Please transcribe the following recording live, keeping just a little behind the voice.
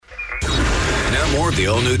More of the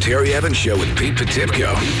all-new Terry Evans Show with Pete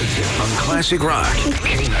Potipcoe on Classic Rock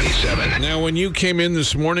K97. Now, when you came in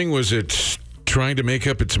this morning, was it trying to make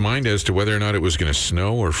up its mind as to whether or not it was going to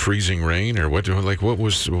snow or freezing rain or what? Like, what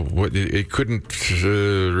it couldn't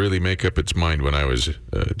really make up its mind when I was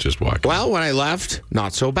just walking. Well, when I left,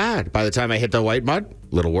 not so bad. By the time I hit the white mud, a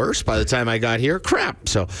little worse. By the time I got here, crap.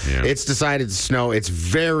 So It's decided to snow. It's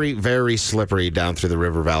very, very slippery down through the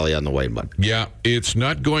river valley on the white mud. Yeah, it's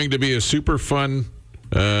not going to be a super fun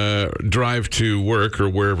drive to work or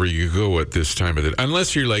wherever you go at this time of the day.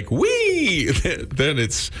 Unless you're like, wee! Then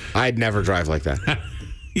it's... I'd never drive like that.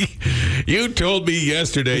 You told me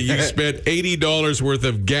yesterday you spent $80 worth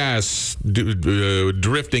of gas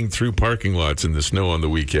drifting through parking lots in the snow on the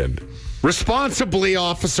weekend. Responsibly,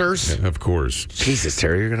 officers. Of course. Jesus,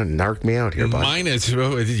 Terry, you're going to narc me out here, bud. I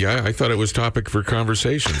thought it was topic for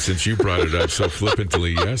conversation since you brought it up so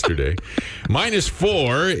flippantly yesterday.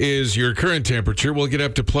 -4 is your current temperature. We'll get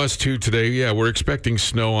up to +2 today. Yeah, we're expecting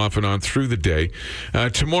snow off and on through the day.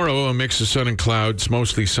 Tomorrow, a mix of sun and clouds,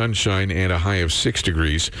 mostly sunshine, and a high of 6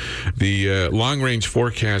 degrees. The long-range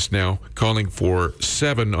forecast now calling for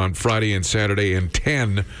 7 on Friday and Saturday and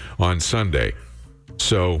 10 on Sunday.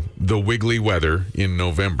 So the wiggly weather in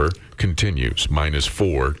November continues.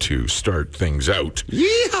 -4 to start things out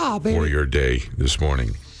for your day this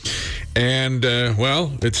morning. And,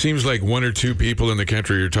 it seems like 1 or 2 people in the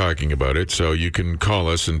country are talking about it, so you can call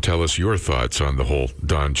us and tell us your thoughts on the whole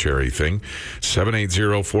Don Cherry thing.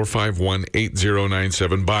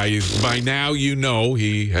 780-451-8097. By now, you know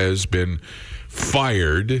he has been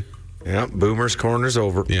fired. Yeah, Boomer's corner's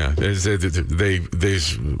over. Yeah, there's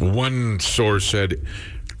one source said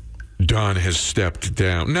Don has stepped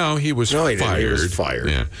down. No, he was fired. He was fired.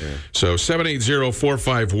 Yeah. So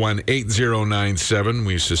 780-451-8097.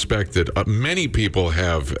 We suspect that many people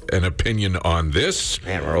have an opinion on this.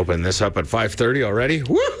 Man, we're opening this up at 5:30 already.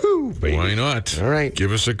 Woohoo! Baby. Why not? All right.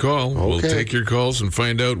 Give us a call. Okay. We'll take your calls and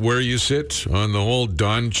find out where you sit on the whole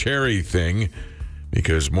Don Cherry thing.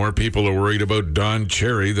 Because more people are worried about Don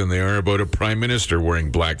Cherry than they are about a prime minister wearing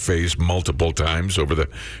blackface multiple times over the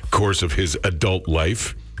course of his adult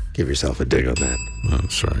life. Give yourself a dig on that. Oh,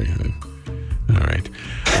 sorry. All right.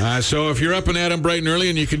 So if you're up and at 'em bright and early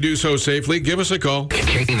and you can do so safely, give us a call.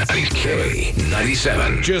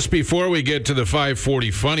 K97. Just before we get to the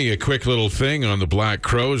 540 Funny, a quick little thing on the Black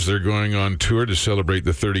Crowes. They're going on tour to celebrate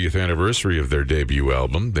the 30th anniversary of their debut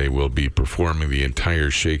album. They will be performing the entire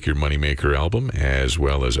Shake Your Moneymaker album, as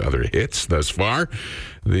well as other hits thus far.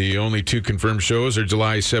 The only 2 confirmed shows are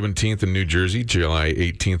July 17th in New Jersey, July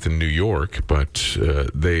 18th in New York, but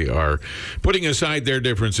they are putting aside their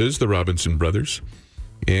differences, the Robinson Brothers,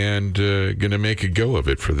 and going to make a go of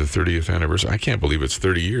it for the 30th anniversary. I can't believe it's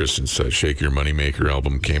 30 years since that Shake Your Moneymaker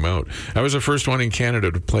album came out. I was the first one in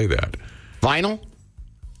Canada to play that. Vinyl?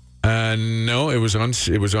 No, it was on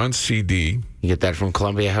CD. You get that from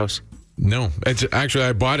Columbia House? No,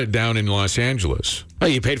 I bought it down in Los Angeles. Oh,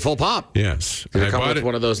 you paid full pop? Yes. Did it come with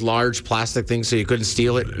one of those large plastic things so you couldn't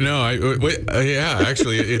steal it? No,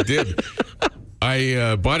 actually, it did.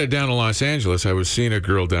 I bought it down in Los Angeles. I was seeing a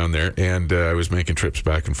girl down there, and I was making trips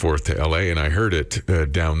back and forth to L.A., and I heard it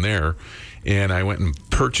down there, and I went and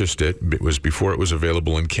purchased it. It was before it was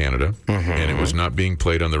available in Canada, and it was not being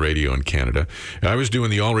played on the radio in Canada. I was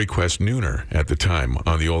doing the all-request nooner at the time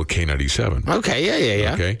on the old K97. Okay,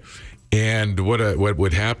 yeah. Okay. And what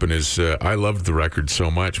would happen is I loved the record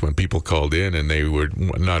so much when people called in and they were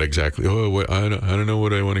not exactly, I don't know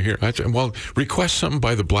what I want to hear. I said, well, request something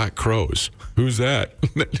by the Black Crowes. Who's that?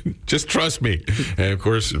 Just trust me. And, of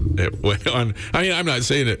course, it went on. I mean, I'm not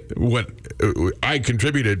saying that I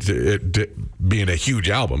contributed to it being a huge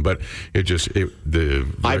album, but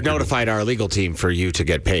I've notified our legal team for you to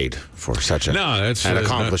get paid for such an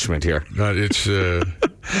accomplishment here.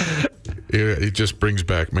 It just brings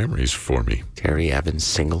back memories for me. Terry Evans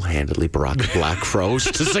single-handedly brought the Black Crowes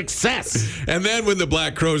to success. And then when the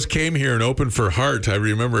Black Crowes came here and opened for Heart, I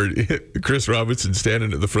remember Chris Robinson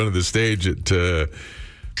standing at the front of the stage at the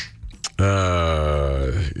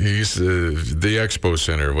Expo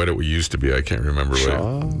Center, what it used to be. I can't remember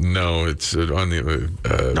what. No, it's on the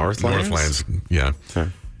Northlands. Yeah. Huh.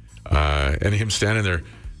 And him standing there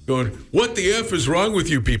going, what the F is wrong with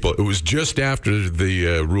you people? It was just after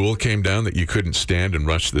the rule came down that you couldn't stand and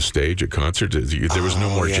rush the stage at concerts. There was no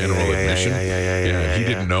more general admission. He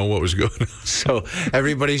didn't know what was going on. So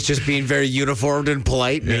everybody's just being very uniformed and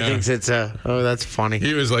polite, and he thinks it's that's funny.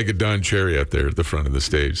 He was like a Don Cherry out there at the front of the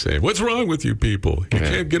stage saying, what's wrong with you people? You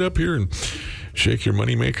can't get up here and Shake your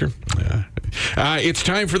moneymaker. Yeah. It's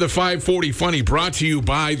time for the 540 Funny, brought to you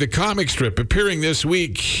by the comic strip. Appearing this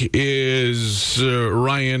week is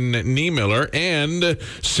Ryan Niemiller and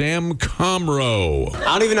Sam Comroe.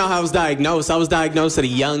 I don't even know how I was diagnosed. I was diagnosed at a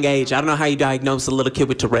young age. I don't know how you diagnose a little kid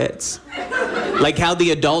with Tourette's. Like how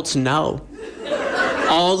the adults know.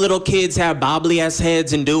 All little kids have bobbly-ass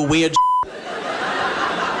heads and do weird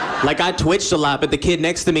Like I twitched a lot, but the kid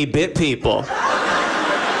next to me bit people.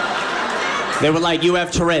 They were like, you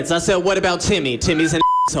have Tourette's. I said, what about Timmy? Timmy's an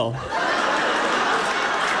asshole.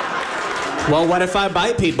 Well, what if I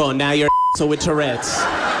bite people? Now you're an asshole with Tourette's.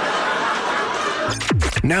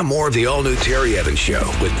 Now more of the all-new Terry Evans Show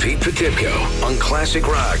with Pete Potipcoe on Classic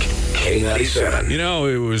Rock K97. You know,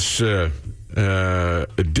 it was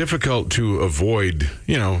difficult to avoid,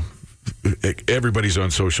 everybody's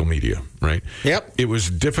on social media, right? Yep. It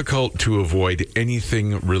was difficult to avoid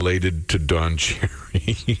anything related to Don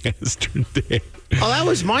Cherry yesterday. Oh, that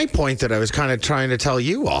was my point that I was kind of trying to tell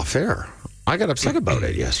you off air. I got upset about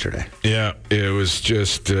it yesterday. Yeah, it was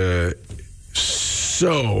just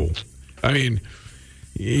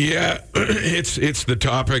it's the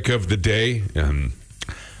topic of the day.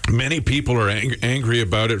 Many people are angry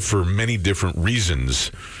about it for many different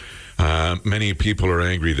reasons. Many people are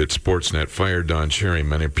angry that Sportsnet fired Don Cherry.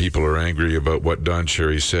 Many people are angry about what Don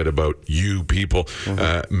Cherry said about you people.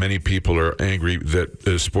 Many people are angry that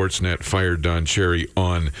Sportsnet fired Don Cherry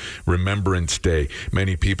on Remembrance Day.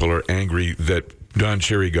 Many people are angry that Don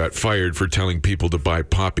Cherry got fired for telling people to buy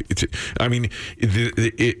poppy.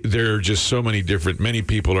 There are just so many different. Many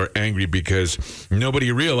people are angry because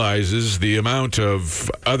nobody realizes the amount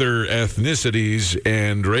of other ethnicities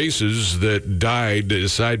and races that died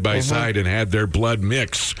side by side and had their blood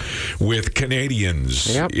mix with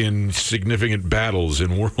Canadians in significant battles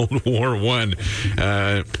in World War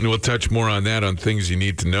I. We'll touch more on that on things you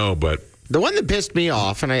need to know, but. The one that pissed me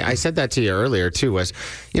off, and I said that to you earlier too, was,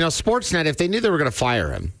 Sportsnet, if they knew they were going to fire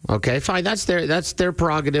him, okay, fine, that's their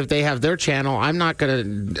prerogative. They have their channel. I'm not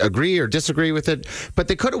going to agree or disagree with it, but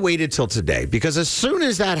they could have waited till today, because as soon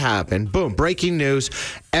as that happened, boom, breaking news,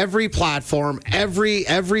 every platform, every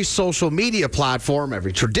social media platform,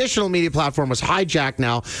 every traditional media platform was hijacked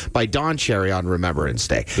now by Don Cherry on Remembrance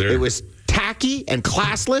Day. It was tacky and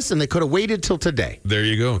classless, and they could have waited till today. There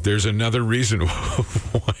you go. There's another reason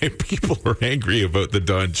why people are angry about the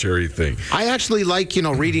Don Cherry thing. I actually like,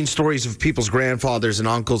 reading stories of people's grandfathers and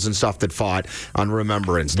uncles and stuff that fought on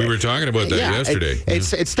Remembrance Day. We were talking about that yesterday.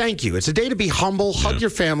 It's thank you. It's a day to be humble, hug your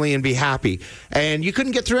family, and be happy. And you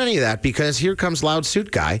couldn't get through any of that because here comes Loud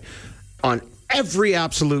Suit Guy on every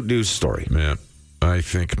absolute news story. Yeah. I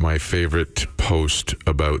think my favorite post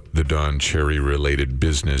about the Don Cherry related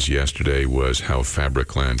business yesterday was how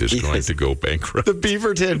Fabricland is going to go bankrupt. The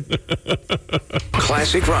Beaverton.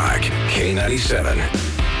 Classic Rock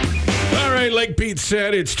K97. All right, like Pete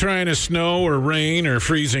said, it's trying to snow or rain or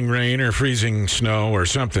freezing snow or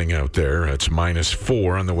something out there. It's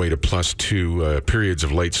 -4 on the way to +2. Periods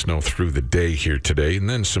of light snow through the day here today, and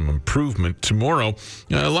then some improvement tomorrow.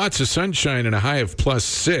 Lots of sunshine and a high of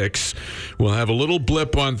 +6. We'll have a little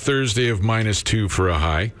blip on Thursday of -2 for a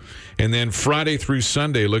high. And then Friday through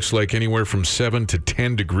Sunday looks like anywhere from 7 to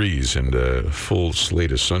 10 degrees and a full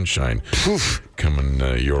slate of sunshine coming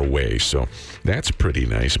your way. So that's pretty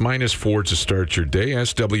nice. -4 to start your day.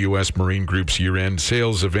 SWS Marine Group's year-end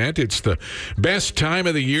sales event. It's the best time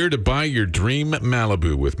of the year to buy your dream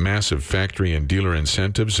Malibu with massive factory and dealer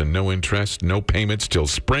incentives and no interest, no payments till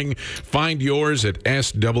spring. Find yours at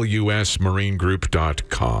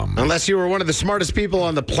swsmarinegroup.com. Unless you were one of the smartest people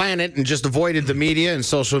on the planet and just avoided the media and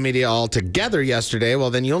social media altogether yesterday, well,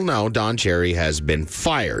 then you'll know Don Cherry has been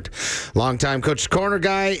fired. Longtime Coach Corner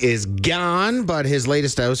guy is gone, but his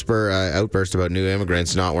latest outburst about new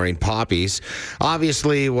immigrants not wearing poppies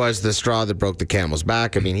obviously was the straw that broke the camel's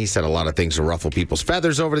back. I mean, he said a lot of things to ruffle people's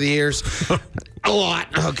feathers over the years. A lot,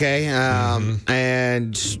 okay.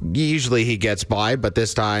 And usually he gets by, but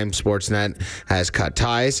this time Sportsnet has cut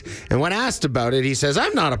ties. And when asked about it, he says,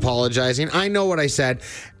 I'm not apologizing. I know what I said,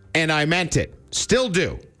 and I meant it. Still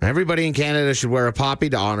do. Everybody in Canada should wear a poppy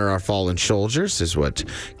to honor our fallen soldiers, is what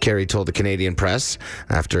Kerry told the Canadian press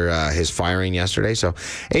after his firing yesterday. So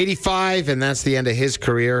 85, and that's the end of his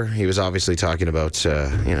career. He was obviously talking about,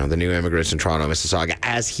 the new immigrants in Toronto, Mississauga,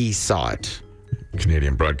 as he saw it.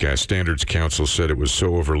 Canadian Broadcast Standards Council said it was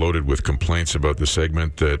so overloaded with complaints about the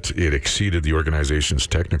segment that it exceeded the organization's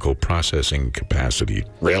technical processing capacity.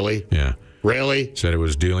 Really? Yeah. Really? Said it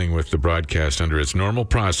was dealing with the broadcast under its normal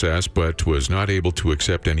process, but was not able to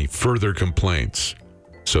accept any further complaints.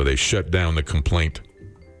 So they shut down the complaint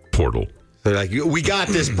portal. They're like, we got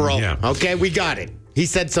this, bro. Yeah. Okay, we got it. He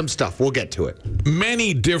said some stuff. We'll get to it.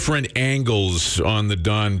 Many different angles on the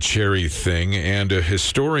Don Cherry thing, and a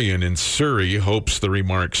historian in Surrey hopes the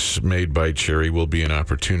remarks made by Cherry will be an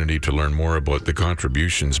opportunity to learn more about the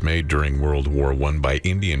contributions made during World War I by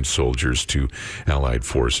Indian soldiers to Allied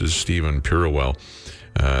forces. Stephen Purewell,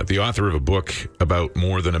 the author of a book about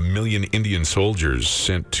more than 1 million Indian soldiers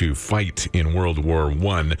sent to fight in World War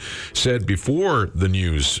I, said before the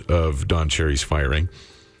news of Don Cherry's firing,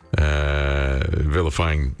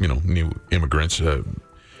 vilifying, new immigrants.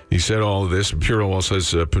 He said all of this. Purewell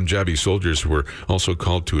says Punjabi soldiers were also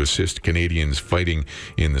called to assist Canadians fighting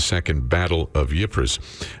in the Second Battle of Ypres.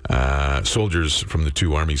 Soldiers from the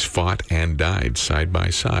two armies fought and died side by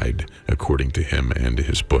side, according to him and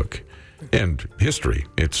his book. And history.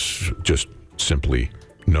 It's just simply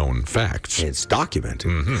known facts. It's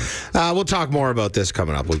documented. We'll talk more about this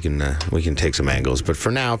coming up. We can take some angles. But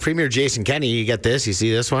for now, Premier Jason Kenney, you get this? You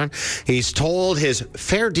see this one? He's told his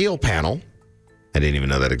Fair Deal panel, I didn't even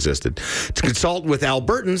know that existed, to consult with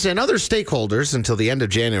Albertans and other stakeholders until the end of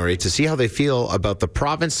January to see how they feel about the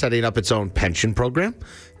province setting up its own pension program,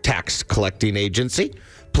 tax collecting agency,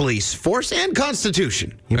 police force, and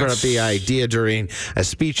constitution. He brought up the idea during a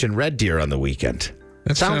speech in Red Deer on the weekend.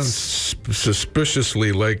 That sounds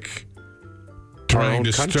suspiciously like trying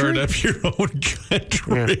to start up your own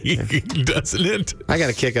country, doesn't it? I got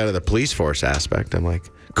a kick out of the police force aspect. I'm like,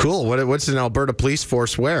 cool. What's an Alberta police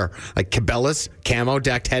force wear? Like Cabela's, camo,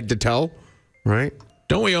 decked head to toe, right?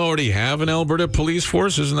 Don't we already have an Alberta police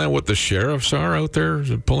force? Isn't that what the sheriffs are out there,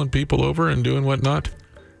 pulling people over and doing whatnot?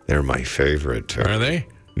 They're my favorite. Are they?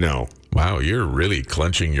 No. Wow, you're really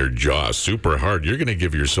clenching your jaw super hard. You're going to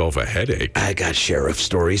give yourself a headache. I got sheriff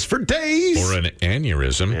stories for days. Or an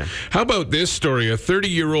aneurysm. Yeah. How about this story? A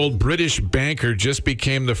 30-year-old British banker just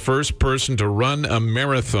became the first person to run a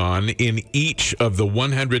marathon in each of the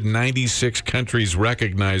 196 countries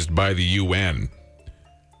recognized by the UN.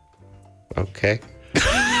 Okay.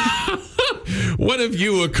 What have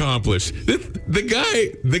you accomplished?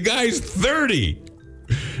 The guy's 30.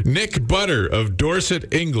 Nick Butter of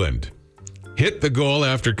Dorset, England, hit the goal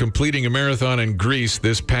after completing a marathon in Greece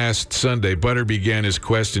this past Sunday. Butter began his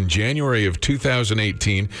quest in January of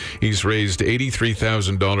 2018. He's raised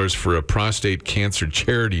 $83,000 for a prostate cancer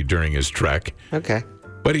charity during his trek. Okay.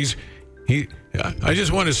 But I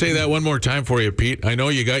just want to say that one more time for you, Pete. I know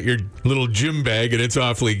you got your little gym bag and it's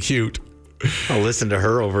awfully cute. I'll listen to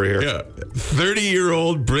her over here. Yeah.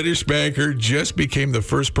 30-year-old British banker just became the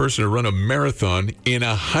first person to run a marathon in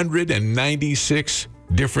 196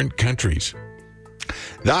 different countries.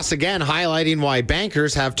 Thus, again, highlighting why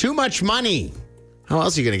bankers have too much money. How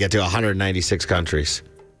else are you going to get to 196 countries?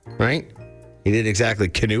 Right? He didn't exactly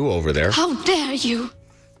canoe over there. How dare you?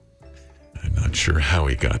 I'm not sure how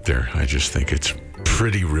he got there. I just think it's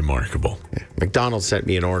pretty remarkable. Yeah. McDonald's sent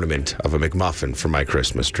me an ornament of a McMuffin for my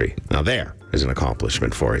Christmas tree. Now there is an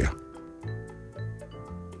accomplishment for you.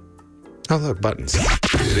 Oh, look, buttons.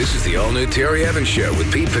 This is the all-new Terry Evans Show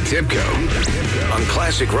with Pete Potipcoe on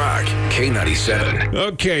Classic Rock K97.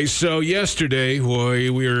 Okay, so yesterday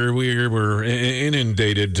we were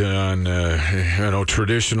inundated on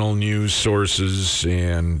traditional news sources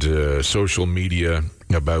and social media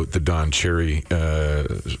about the Don Cherry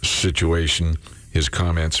situation, his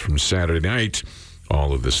comments from Saturday night,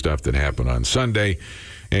 all of the stuff that happened on Sunday,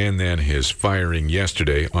 and then his firing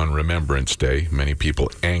yesterday on Remembrance Day. Many people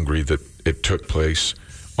angry that it took place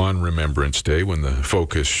on Remembrance Day when the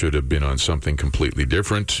focus should have been on something completely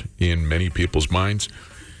different in many people's minds.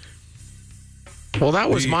 Well, that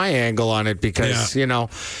was my angle on it because,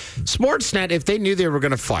 Sportsnet, if they knew they were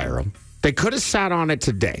going to fire him, they could have sat on it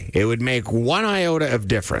today. It would make one iota of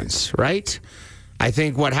difference, right? I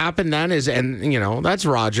think what happened then is, that's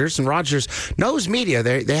Rogers, and Rogers knows media.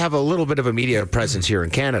 They have a little bit of a media presence here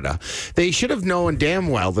in Canada. They should have known damn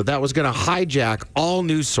well that was going to hijack all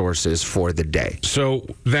news sources for the day. So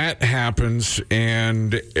that happens,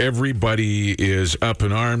 and everybody is up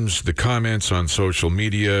in arms. The comments on social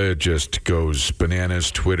media just goes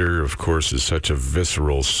bananas. Twitter, of course, is such a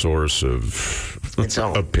visceral source of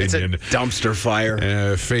opinion. It's a dumpster fire.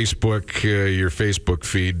 Facebook, your Facebook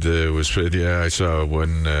feed I saw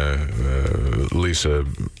when Lisa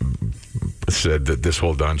said that this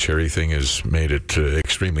whole Don Cherry thing has made it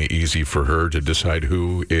extremely easy for her to decide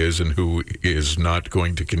who is and who is not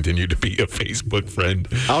going to continue to be a Facebook friend.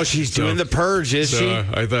 Oh, she's doing the purge, is she?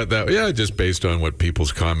 I thought that, just based on what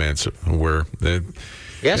people's comments were.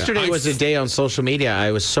 Yesterday was a day on social media.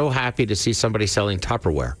 I was so happy to see somebody selling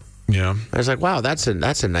Tupperware. Yeah. I was like, wow, that's a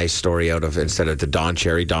nice story out of, instead of the Don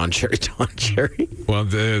Cherry. Well,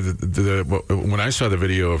 when I saw the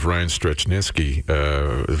video of Ryan Stretchniski,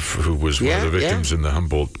 who was one of the victims in the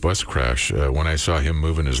Humboldt bus crash, when I saw him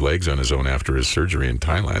moving his legs on his own after his surgery in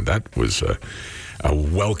Thailand, that was a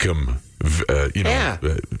welcome,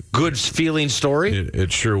 good feeling story.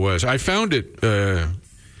 It sure was. I found it.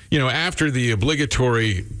 After the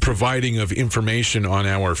obligatory providing of information on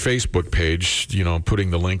our Facebook page,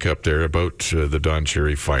 putting the link up there about the Don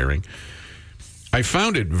Cherry firing, I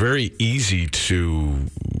found it very easy to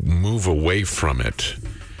move away from it.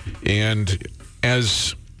 And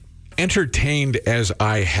as entertained as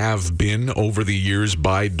I have been over the years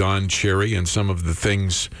by Don Cherry and some of the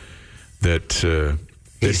things that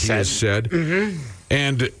he has said,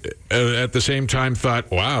 and at the same time thought,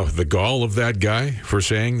 wow, the gall of that guy for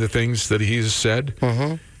saying the things that he's said,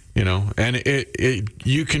 and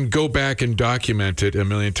you can go back and document it a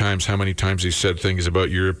million times, how many times he said things about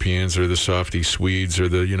Europeans or the softy Swedes or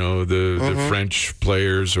the French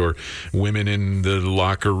players or women in the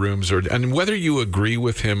locker rooms, and whether you agree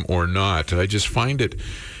with him or not, I just find it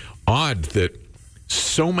odd that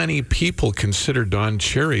so many people consider Don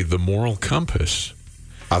Cherry the moral compass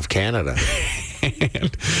of Canada.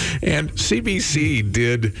 And CBC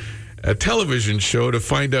did a television show to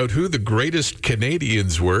find out who the greatest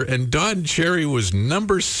Canadians were, and Don Cherry was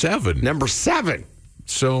number 7. Number 7.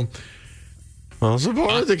 So, well,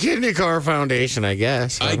 support the Kidney Car Foundation, I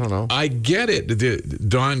guess. I don't know. I get it.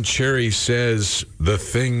 Don Cherry says the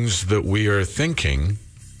things that we are thinking,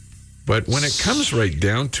 but when it comes right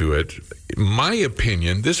down to it, in my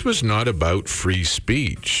opinion, this was not about free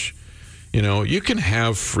speech. You can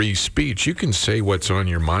have free speech. You can say what's on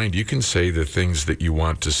your mind. You can say the things that you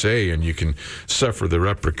want to say, and you can suffer the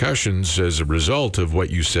repercussions as a result of what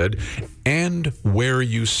you said and where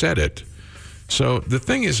you said it. So the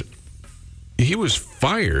thing is, he was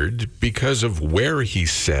fired because of where he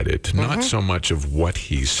said it, not so much of what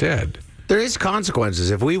he said. There is consequences.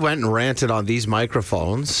 If we went and ranted on these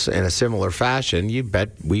microphones in a similar fashion, you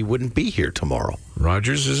bet we wouldn't be here tomorrow.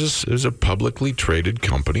 Rogers is a publicly traded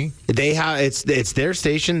company. It's their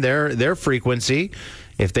station, their frequency.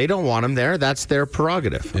 If they don't want them there, that's their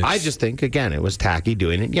prerogative. I just think, again, it was tacky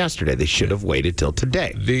doing it yesterday. They should have waited till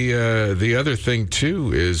today. The other thing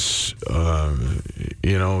too is, I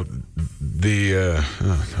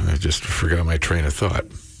just forgot my train of thought.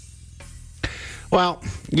 Well,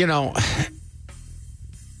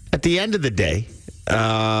 at the end of the day,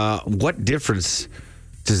 what difference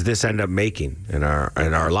does this end up making in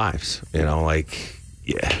our lives?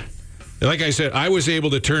 Like I said, I was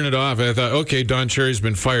able to turn it off. I thought, okay, Don Cherry's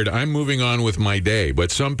been fired. I'm moving on with my day.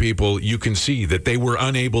 But some people, you can see that they were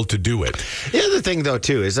unable to do it. The other thing, though,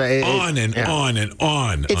 too, is on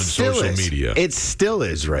social media. It still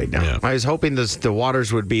is right now. Yeah. I was hoping the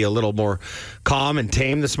waters would be a little more calm and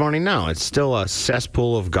tame this morning. No, it's still a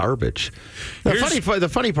cesspool of garbage. The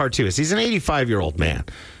funny part, too, is he's an 85-year-old man.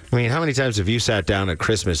 I mean, how many times have you sat down at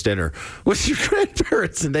Christmas dinner with your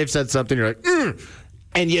grandparents and they've said something, you're like,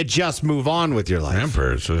 and you just move on with your life.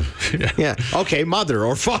 Grandparents. Yeah. Okay, mother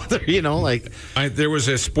or father, There was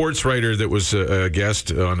a sports writer that was a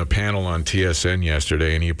guest on a panel on TSN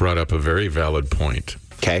yesterday, and he brought up a very valid point.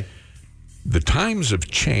 Okay. The times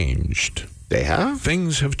have changed. They have?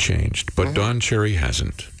 Things have changed, but Don Cherry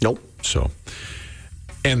hasn't. Nope. So,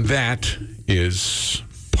 and that is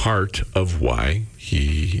part of why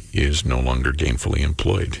he is no longer gainfully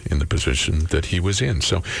employed in the position that he was in.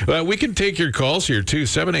 So we can take your calls here too,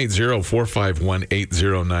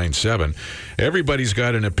 780-451-8097. Everybody's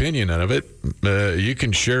got an opinion of it. You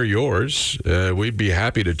can share yours. We'd be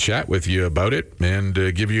happy to chat with you about it and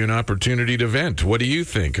give you an opportunity to vent. What do you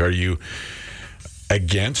think? Are you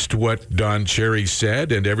against what Don Cherry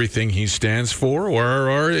said and everything he stands for,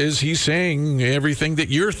 or is he saying everything that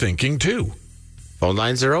you're thinking too? Phone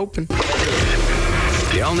lines are open.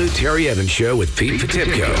 The all-new Terry Evans Show with Pete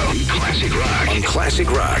Potipcoe. Classic Rock. On Classic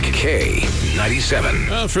Rock K97.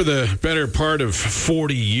 Well, for the better part of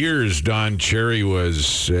 40 years, Don Cherry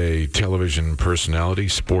was a television personality,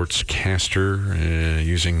 sportscaster,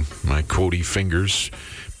 using my quotey fingers,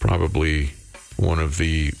 probably one of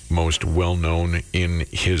the most well-known in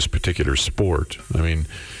his particular sport. I mean,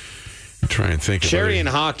 try and think. Cherry and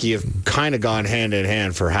hockey have kind of gone hand in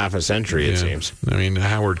hand for half a century, it seems. I mean,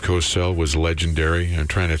 Howard Cosell was legendary. I'm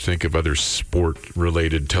trying to think of other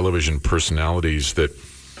sport-related television personalities that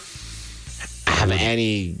have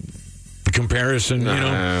any comparison, I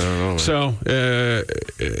don't know. So,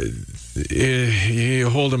 You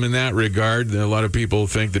hold him in that regard. A lot of people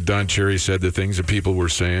think that Don Cherry said the things that people were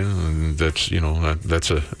saying, and that's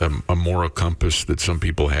a moral compass that some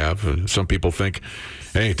people have. Some people think,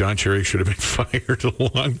 hey, Don Cherry should have been fired a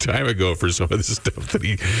long time ago for some of the stuff that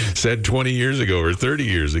he said 20 years ago or 30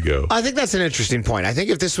 years ago. I think that's an interesting point. I think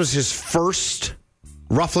if this was his first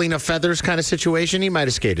ruffling of feathers kind of situation, he might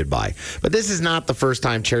have skated by. But this is not the first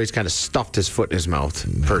time Cherry's kind of stuffed his foot in his mouth,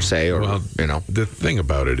 per se. Or, the thing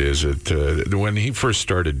about it is that when he first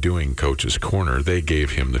started doing Coach's Corner, they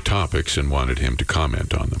gave him the topics and wanted him to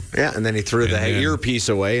comment on them. Yeah, and then he threw the earpiece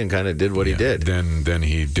away and kind of did what he did. Then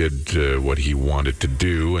he did what he wanted to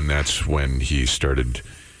do, and that's when he started...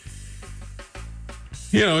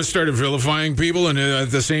 started vilifying people, and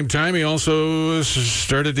at the same time, he also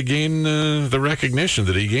started to gain the recognition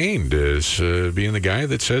that he gained as being the guy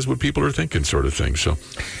that says what people are thinking, sort of thing. So,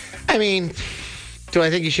 I mean, do I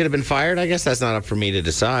think he should have been fired? I guess that's not up for me to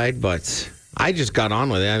decide, but I just got on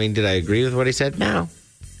with it. I mean, did I agree with what he said? No.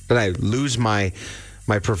 Did I lose my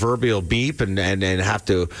proverbial beep and have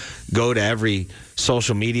to go to every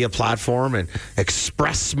social media platform and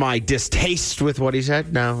express my distaste with what he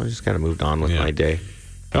said? No, I just kind of moved on with my day.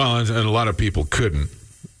 Well, and a lot of people couldn't.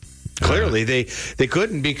 Clearly, they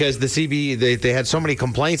couldn't because the CB they had so many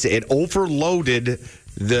complaints. It overloaded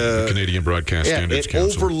the Canadian Broadcast Standards Council.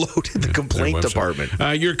 It overloaded the complaint department.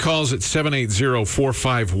 Your calls at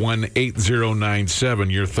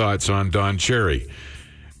 780-451-8097. Your thoughts on Don Cherry.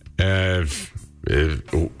 Whatever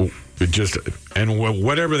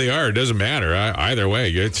they are, it doesn't matter. Either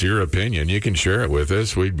way, it's your opinion. You can share it with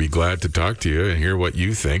us. We'd be glad to talk to you and hear what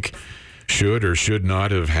you think should or should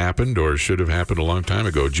not have happened or should have happened a long time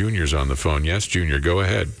ago. Junior's on the phone. Yes, Junior, go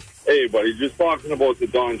ahead. Hey, buddy, just talking about the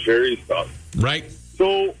Don Cherry stuff. Right.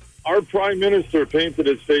 So our prime minister painted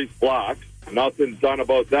his face black. Nothing's done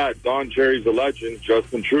about that. Don Cherry's a legend.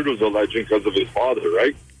 Justin Trudeau's a legend because of his father,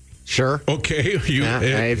 right? Sure. Okay.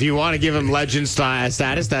 If you want to give him legend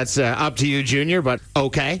status, that's up to you, Junior, but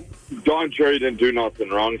okay. Don Cherry didn't do nothing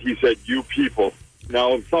wrong. He said, you people.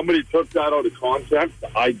 Now, if somebody took that out of context,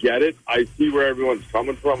 I get it. I see where everyone's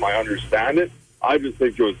coming from. I understand it. I just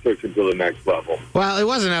think it was taken to the next level. Well, it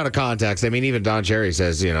wasn't out of context. I mean, even Don Cherry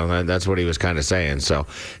says, that's what he was kind of saying. So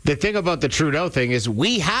the thing about the Trudeau thing is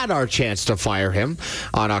we had our chance to fire him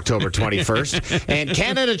on October 21st, and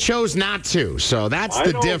Canada chose not to. So that's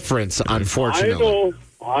the difference, unfortunately.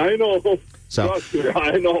 I know. So,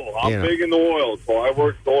 I know. I'm big in the oil, so I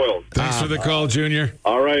work the oil. Thanks for the call, Junior.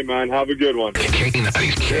 All right, man. Have a good one.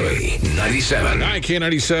 K97. Hi,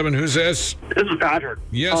 K97. Who's this? This is Patrick.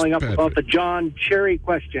 Yes, calling up Patrick. about the John Cherry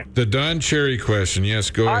question. The Don Cherry question. Yes,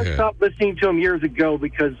 go ahead. I stopped listening to him years ago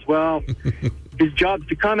because, well, his job's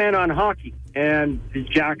to comment on hockey, and his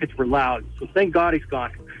jackets were loud. So thank God he's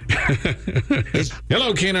gone.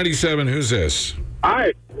 Hello, K97. Who's this?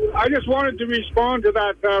 Hi. I just wanted to respond to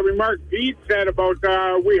that remark Pete said about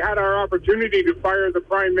we had our opportunity to fire the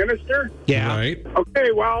Prime Minister. Yeah. Right.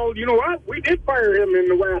 Okay, well, you know what? We did fire him in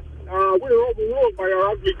the West. We were overruled by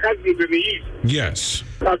our ugly cousins in the East. Yes.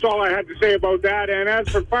 That's all I had to say about that. And as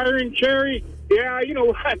for firing Cherry, yeah, you know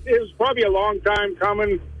what? It was probably a long time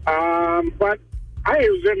coming. But I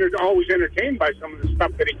was always entertained by some of the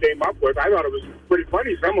stuff that he came up with. I thought it was pretty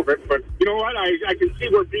funny, some of it. But you know what? I can see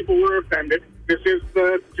where people were offended. This is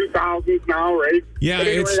the 2000s now, right? Yeah, but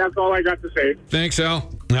anyway, that's all I got to say. Thanks, Al.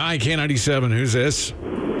 Hi, K97. Who's this?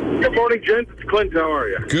 Good morning, gents. It's Clint. How are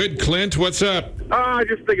you? Good, Clint. What's up? I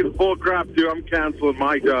just think it's bull crap, too. I'm canceling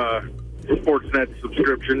my Sportsnet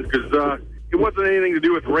subscription because it wasn't anything to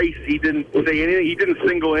do with race. He didn't say anything. He didn't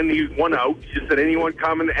single anyone out. He just said anyone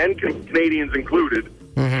coming, and Canadians included,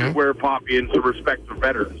 wear poppy and some respect for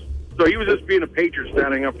veterans. So he was just being a patriot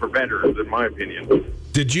standing up for veterans, in my opinion.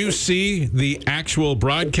 Did you see the actual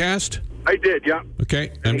broadcast? I did, yeah.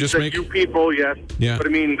 Okay, I'm just making... You people, yes. Yeah. But I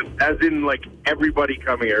mean, as in, like, everybody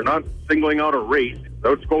coming here, not singling out a race.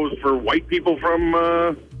 That goes for white people from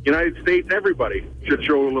United States. Everybody should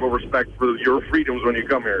show a little respect for your freedoms when you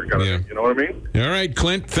come here. You know what I mean? All right,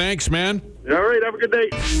 Clint. Thanks, man. All right, have a good day.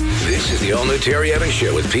 This is the all-new Terry Evans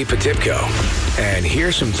Show with Pete Potipcoe. And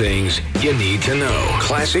here's some things you need to know.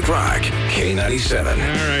 Classic Rock, K97.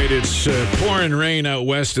 All right, it's pouring rain out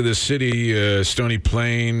west of the city, Stony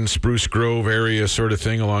Plain, Spruce Grove area sort of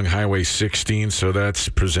thing along Highway 16, so that's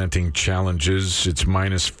presenting challenges. It's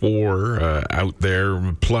 -4 out there,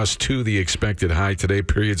 +2 the expected high today.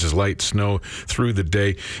 Periods of light snow through the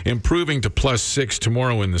day, improving to +6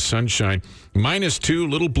 tomorrow in the sunshine. -2,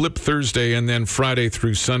 little blip Thursday, and then Friday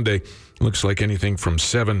through Sunday. Looks like anything from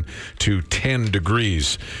 7 to 10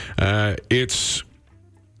 degrees. It's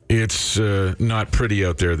not pretty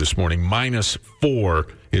out there this morning. -4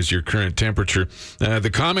 is your current temperature. The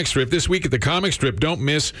comic strip, this week at the comic strip, don't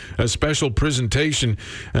miss a special presentation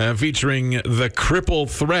featuring the cripple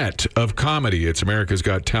threat of comedy. It's America's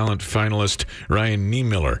Got Talent finalist Ryan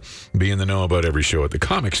Niemiller. Be in the know about every show at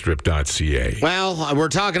thecomicstrip.ca. Well, we're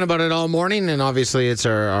talking about it all morning, and obviously it's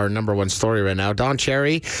our number one story right now. Don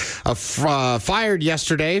Cherry fired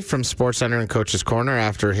yesterday from SportsCenter and Coach's Corner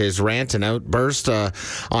after his rant and outburst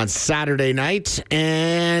on Saturday night.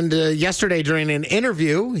 And yesterday during an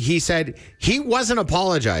interview, he said he wasn't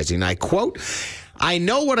apologizing. I quote, "I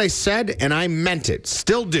know what I said, and I meant it.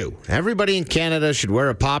 Still do. Everybody in Canada should wear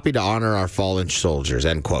a poppy to honor our fallen soldiers,"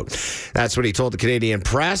 end quote. That's what he told the Canadian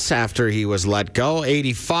press after he was let go.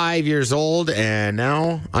 85 years old and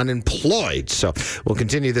now unemployed. So we'll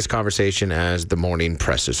continue this conversation as the morning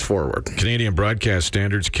presses forward. Canadian Broadcast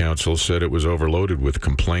Standards Council said it was overloaded with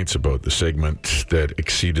complaints about the segment that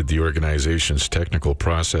exceeded the organization's technical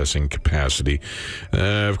processing capacity.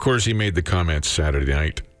 Of course, he made the comments Saturday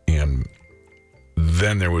night, and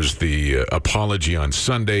then there was the apology on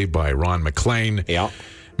Sunday by Ron MacLean. Yeah.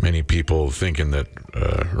 Many people thinking that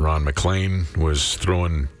Ron MacLean was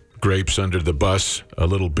throwing Grapes under the bus a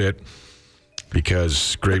little bit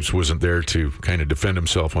because Grapes wasn't there to kind of defend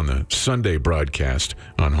himself on the Sunday broadcast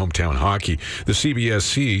on Hometown Hockey. The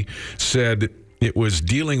CBSC said it was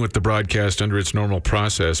dealing with the broadcast under its normal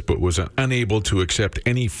process, but was unable to accept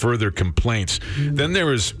any further complaints. Then there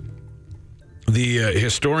was the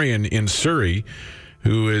historian in Surrey,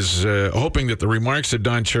 who is hoping that the remarks that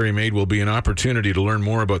Don Cherry made will be an opportunity to learn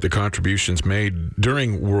more about the contributions made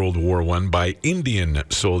during World War I by Indian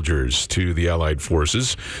soldiers to the Allied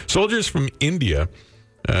forces. Soldiers from India,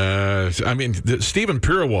 Stephen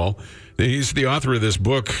Pirawal, he's the author of this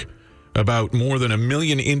book about more than 1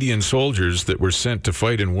 million Indian soldiers that were sent to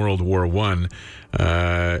fight in World War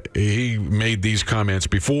I. He made these comments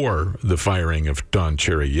before the firing of Don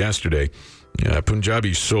Cherry yesterday.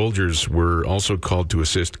 Punjabi soldiers were also called to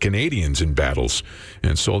assist Canadians in battles,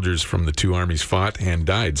 and soldiers from the two armies fought and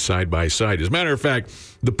died side by side. As a matter of fact,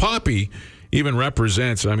 the poppy even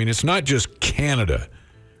represents, it's not just Canada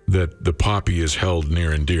that the poppy is held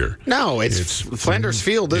near and dear. No, it's Flanders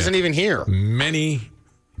Field isn't even here. Many,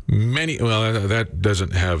 well, that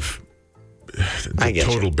doesn't have the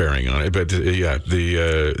total bearing on it, but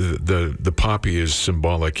the poppy is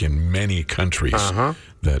symbolic in many countries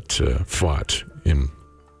that fought in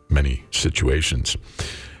many situations.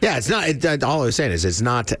 Yeah, it's not. All I was saying is it's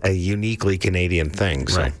not a uniquely Canadian thing.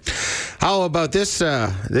 So, right. How about this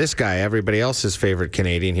guy? Everybody else's favorite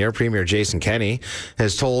Canadian here, Premier Jason Kenney,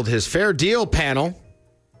 has told his Fair Deal panel.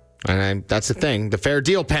 And that's the thing, the Fair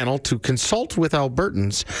Deal panel, to consult with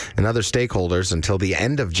Albertans and other stakeholders until the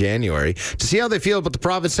end of January to see how they feel about the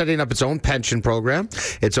province setting up its own pension program,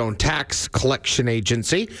 its own tax collection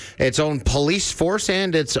agency, its own police force,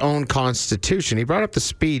 and its own constitution. He brought up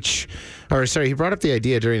he brought up the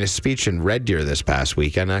idea during a speech in Red Deer this past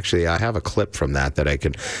weekend. Actually, I have a clip from that I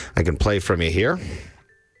can play from you here.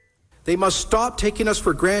 They must stop taking us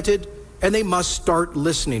for granted, and they must start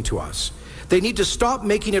listening to us. They need to stop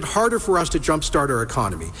making it harder for us to jumpstart our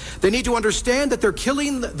economy. They need to understand that they're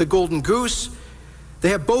killing the golden goose. They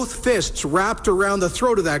have both fists wrapped around the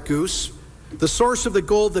throat of that goose, the source of the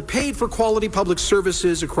gold that paid for quality public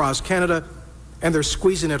services across Canada, and they're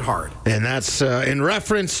squeezing it hard. And that's in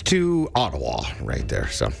reference to Ottawa right there.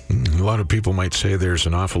 So a lot of people might say there's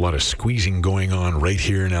an awful lot of squeezing going on right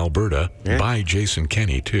here in Alberta by Jason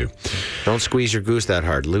Kenney, too. Don't squeeze your goose that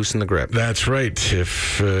hard. Loosen the grip. That's right.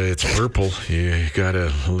 If it's purple, you got to...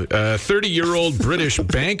 A 30-year-old British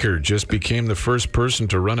banker just became the first person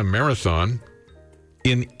to run a marathon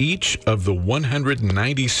in each of the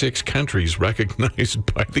 196 countries recognized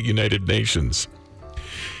by the United Nations.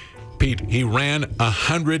 Pete, he ran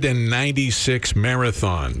 196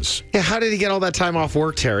 marathons. Yeah, how did he get all that time off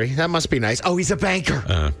work, Terry? That must be nice. Oh, he's a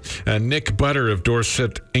banker. Nick Butter of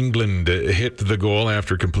Dorset, England, hit the goal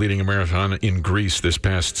after completing a marathon in Greece this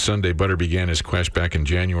past Sunday. Butter began his quest back in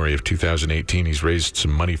January of 2018. He's raised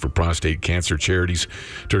some money for prostate cancer charities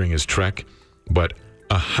during his trek, but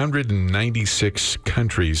 196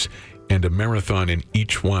 countries and a marathon in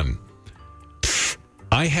each one.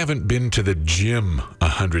 I haven't been to the gym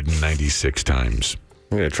 196 times.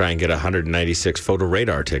 I'm going to try and get 196 photo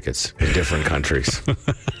radar tickets in different countries.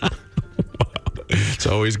 It's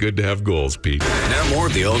always good to have goals, Pete. Now more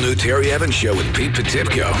of the all-new Terry Evans Show with Pete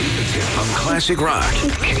Potipcoe on Classic Rock,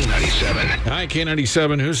 K97. Hi,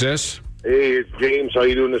 K97. Who's this? Hey, it's James. How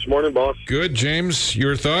you doing this morning, boss? Good, James.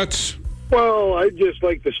 Your thoughts? Well, I'd just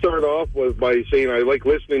like to start off by saying I like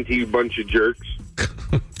listening to you bunch of jerks.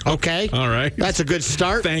 Okay. All right. That's a good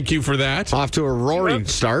start. Thank you for that. Off to a roaring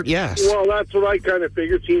start, yes. Well, that's what I kind of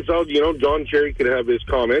figured. Seems how, Don Cherry could have his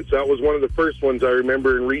comments. That was one of the first ones I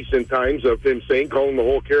remember in recent times of him calling the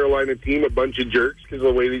whole Carolina team a bunch of jerks because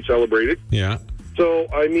of the way they celebrated. Yeah. So,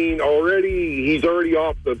 I mean, he's already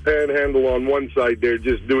off the panhandle on one side there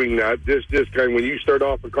just doing that. Just kind of, when you start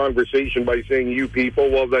off a conversation by saying you people,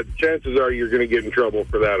 well, that chances are you're going to get in trouble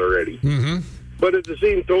for that already. Mm-hmm. But at the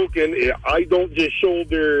same token, I don't just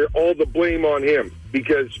shoulder all the blame on him,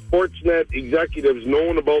 because Sportsnet executives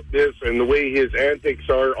known about this and the way his antics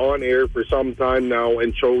are on air for some time now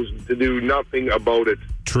and chose to do nothing about it.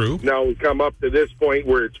 True. Now we come up to this point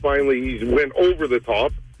where it's finally he's went over the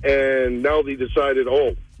top, and now they decided,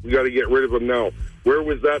 we got to get rid of him now. Where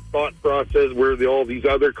was that thought process where all these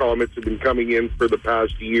other comments have been coming in for the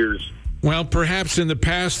past years? Well, perhaps in the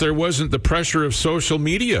past there wasn't the pressure of social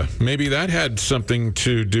media. Maybe that had something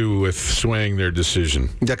to do with swaying their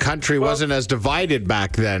decision. The country wasn't as divided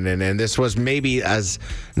back then, and this was maybe as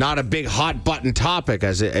not a big hot-button topic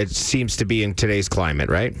as it seems to be in today's climate,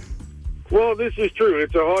 right? Well, this is true.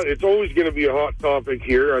 It's always going to be a hot topic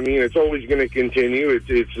here. I mean, it's always going to continue.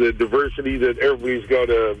 It's the diversity that everybody's got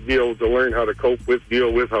to be able to learn how to cope with,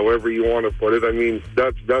 deal with, however you want to put it. I mean,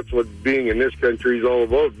 that's what being in this country is all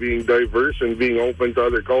about, being diverse and being open to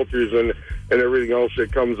other cultures and everything else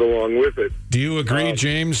that comes along with it. Do you agree,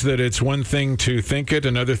 James, that it's one thing to think it,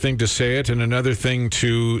 another thing to say it, and another thing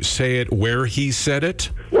to say it where he said it?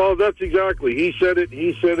 Well, that's exactly. He said it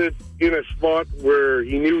in a spot where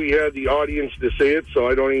he knew he had the audience to say it, so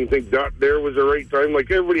I don't even think that there was the right time.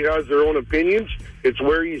 Like, everybody has their own opinions. It's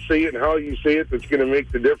where you say it and how you say it that's going to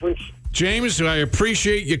make the difference. James, I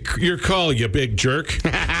appreciate your call, you big jerk.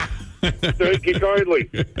 Thank you kindly.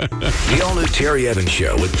 The all-new Terry Evans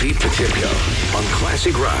Show with Pete Potipcoe on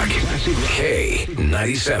Classic Rock.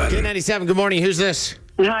 K97. K97, good morning. Who's this?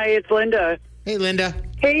 Hi, it's Linda. Hey, Linda.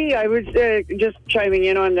 Hey, I was just chiming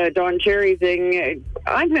in on the Don Cherry thing.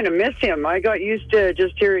 I'm going to miss him. I got used to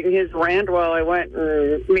just hearing his rant while I went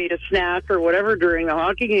and made a snack or whatever during the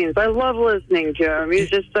hockey games. I love listening to him. He's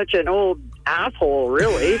just such an old asshole,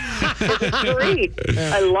 really. It's great.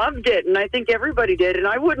 I loved it, and I think everybody did. And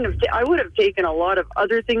I would have taken a lot of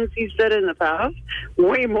other things he said in the past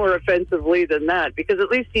way more offensively than that, because at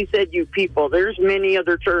least he said "you people." There's many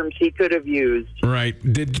other terms he could have used. Right.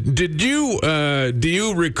 Did you do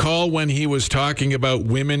you recall when he was talking about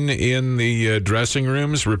women in the dressing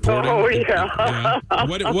rooms reporting? Oh yeah.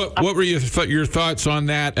 What were your thoughts on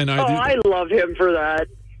that? And I love him for that.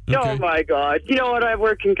 Okay. Oh, my God. You know what? I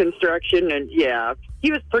work in construction, and, yeah,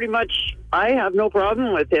 he was pretty much, I have no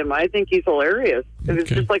problem with him. I think he's hilarious. It was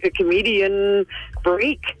just like a comedian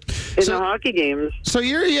freak in the hockey games. So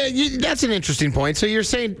that's an interesting point. So you're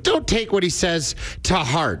saying don't take what he says to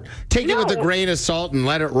heart. Take it with a grain of salt and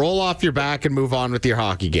let it roll off your back and move on with your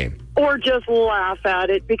hockey game. Or just laugh at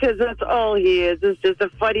it, because that's all he is. It's just a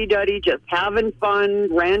fuddy-duddy, just having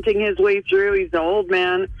fun, ranting his way through. He's an old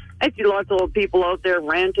man. I see lots of old people out there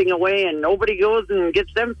ranting away, and nobody goes and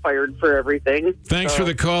gets them fired for everything. Thanks for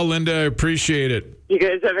the call, Linda. I appreciate it. You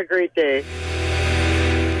guys have a great day.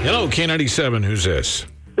 Hello, K97. Who's this?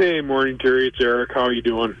 Hey, morning, Terry. It's Eric. How are you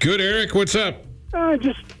doing? Good, Eric. What's up?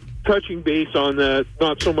 Just touching base on that,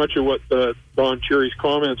 not so much of what Don Cherry's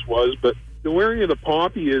comments was, but the wearing of the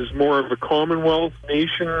poppy is more of a Commonwealth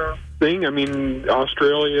nation thing. I mean,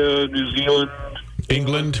 Australia, New Zealand,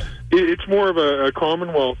 England. It's more of a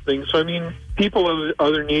Commonwealth thing. So, I mean, people of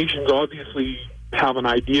other nations obviously have an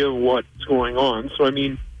idea of what's going on. So, I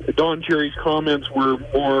mean, Don Cherry's comments were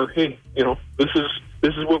more, hey, this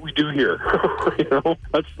is what we do here.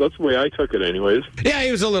 That's the way I took it anyways. Yeah,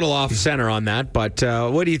 he was a little off center on that, but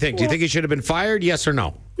what do you think? Do you think he should have been fired, yes or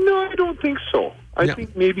no? No, I don't think so. I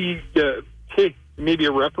think maybe, maybe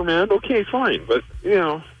a reprimand. Okay, fine. But,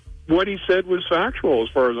 what he said was factual as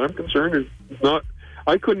far as I'm concerned. It's not.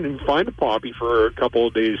 I couldn't even find a poppy for a couple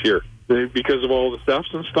of days here because of all the thefts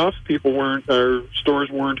and stuff. Stores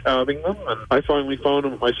weren't having them, and I finally found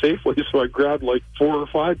them at my Safeway, so I grabbed like 4 or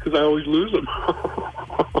 5 because I always lose them.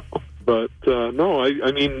 But no,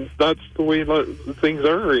 I mean, that's the way things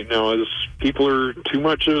are right now. Is people are too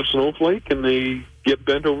much of a snowflake, and they get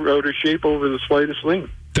bent out of shape over the slightest thing.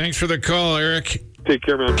 Thanks for the call, Eric. Take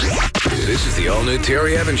care, man. This is the all-new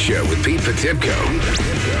Terry Evans Show with Pete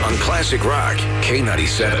Potipcoe on Classic Rock,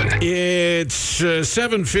 K97. It's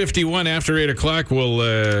 7:51 after 8 o'clock.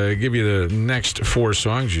 We'll give you the next 4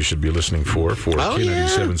 songs you should be listening for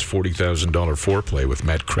K97's $40,000 foreplay with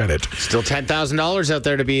Met Credit. Still $10,000 out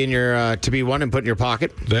there to be in your to be won and put in your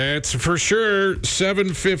pocket. That's for sure.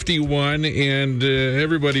 7:51, and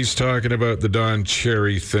everybody's talking about the Don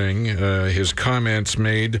Cherry thing. His comments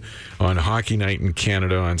made on Hockey Night in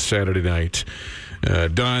Canada on Saturday night.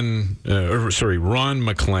 Ron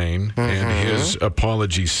McLean and his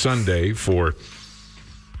apology Sunday for,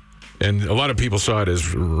 and a lot of people saw it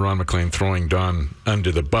as Ron McLean throwing Don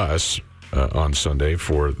under the bus on Sunday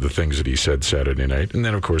for the things that he said Saturday night. And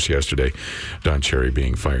then, of course, yesterday, Don Cherry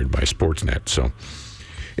being fired by Sportsnet. So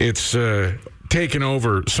it's taken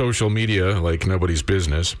over social media like nobody's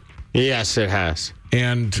business. Yes, it has.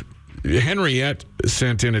 And Henriette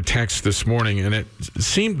sent in a text this morning, and it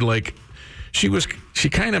seemed like she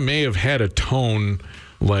kind of may have had a tone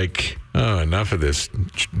like, oh, enough of this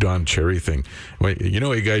Don Cherry thing. Wait, you know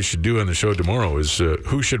what you guys should do on the show tomorrow is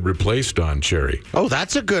who should replace Don Cherry? Oh,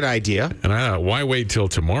 that's a good idea. And I thought, why wait till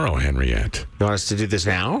tomorrow, Henriette? You want us to do this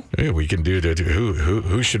now? Yeah, we can do that.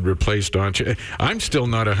 Who should replace Don Cherry? I'm still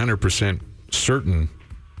not 100% certain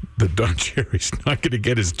that Don Cherry's not going to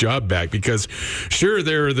get his job back, because sure,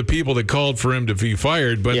 there are the people that called for him to be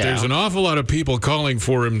fired, but there's an awful lot of people calling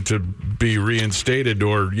for him to be reinstated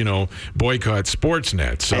or, boycott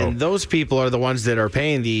Sportsnet. So, and those people are the ones that are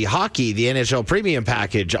paying the NHL premium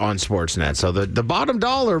package on Sportsnet. So the bottom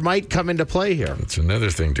dollar might come into play here. That's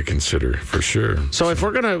another thing to consider for sure. So if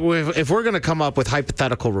we're gonna come up with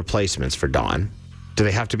hypothetical replacements for Don, do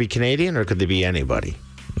they have to be Canadian or could they be anybody?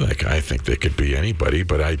 I think they could be anybody,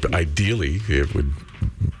 but ideally it would,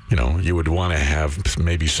 you would want to have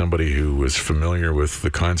maybe somebody who was familiar with the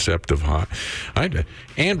concept of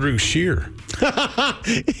Andrew Scheer.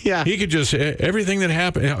 Yeah. He could just, everything that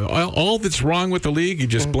happened, all that's wrong with the league, you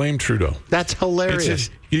just blame Trudeau. That's hilarious.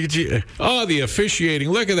 The officiating.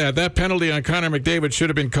 Look at that. That penalty on Connor McDavid should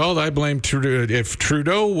have been called. I blame Trudeau. If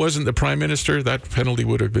Trudeau wasn't the prime minister, that penalty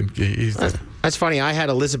would have been. That's funny. I had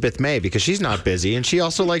Elizabeth May because she's not busy and she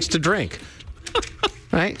also likes to drink.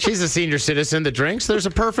 Right? She's a senior citizen that drinks. There's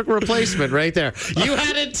a perfect replacement right there. You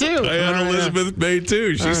had it too. I had Elizabeth May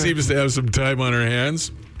too. She seems to have some time on her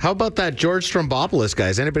hands. How about that George Strombopoulos guy?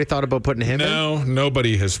 Has anybody thought about putting him in? No,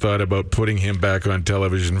 nobody has thought about putting him back on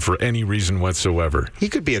television for any reason whatsoever. He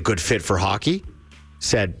could be a good fit for hockey.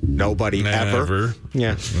 Said nobody ever.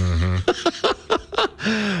 Yeah. Mm-hmm.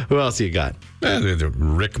 Who else you got?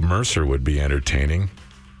 Rick Mercer would be entertaining.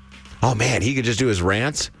 Oh, man, he could just do his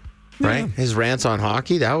rants, right? His rants on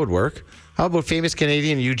hockey, that would work. How about famous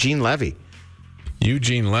Canadian Eugene Levy?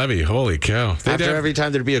 Eugene Levy, holy cow. Every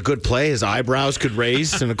time there'd be a good play, his eyebrows could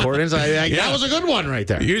raise in accordance. That was a good one right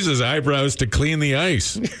there. He uses his eyebrows to clean the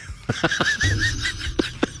ice.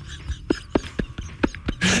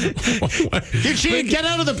 Eugene, get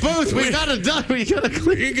out of the booth. We got it done. We got to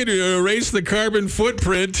clean. You can erase the carbon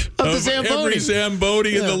footprint of every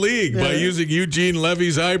Zamboni in the league by using Eugene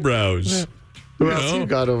Levy's eyebrows. Yeah. Who else you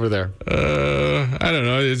got over there? I don't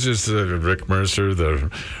know. It's just Rick Mercer,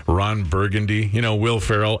 the Ron Burgundy. Will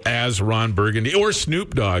Ferrell as Ron Burgundy. Or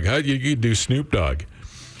Snoop Dogg. How you could do Snoop Dogg?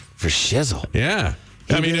 For shizzle. Yeah.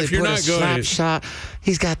 If you're not going to...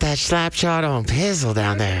 He's got that slap shot on Pizzle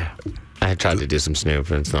down there. I tried to do some Snoop,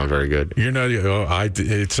 and it's not very good. You're not...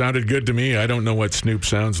 it sounded good to me. I don't know what Snoop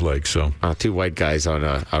sounds like, so... Two white guys on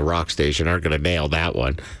a rock station aren't going to nail that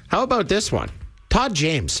one. How about this one? Todd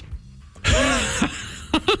James.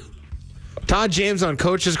 Todd James on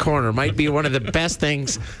Coach's Corner might be one of the best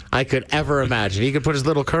things I could ever imagine. He could put his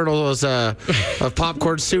little Colonel's of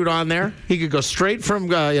popcorn suit on there. He could go straight from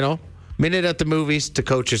Minute at the Movies to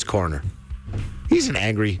Coach's Corner. He's an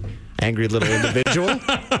angry little individual.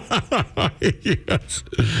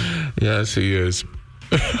 Yes, he is.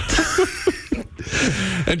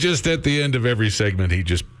 And just at the end of every segment, he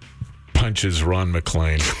just punches Ron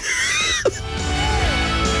McLean.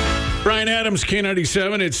 Brian Adams,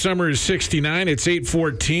 K97. It's summer is 69. It's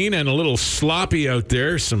 8:14 and a little sloppy out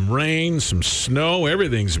there. Some rain, some snow.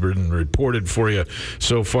 Everything's been reported for you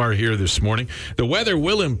so far here this morning. The weather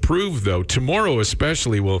will improve, though. Tomorrow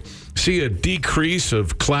especially, we'll see a decrease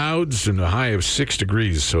of clouds and a high of 6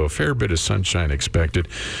 degrees, so a fair bit of sunshine expected.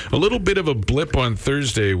 A little bit of a blip on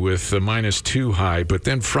Thursday with a -2 high, but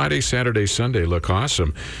then Friday, Saturday, Sunday look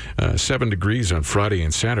awesome. 7 degrees on Friday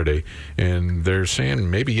and Saturday, and they're saying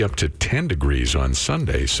maybe up to 10 degrees on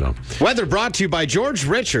Sunday. So weather brought to you by George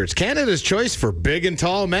Richards, Canada's choice for big and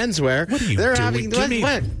tall menswear. What are you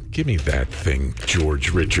doing? Give me that thing,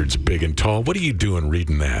 George Richards, Big and Tall. What are you doing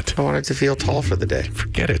reading that? I wanted to feel tall for the day.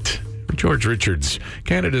 Forget it. George Richards,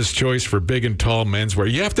 Canada's choice for big and tall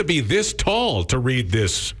menswear. You have to be this tall to read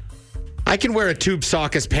this. I can wear a tube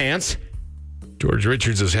sock as pants. George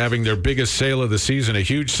Richards is having their biggest sale of the season. A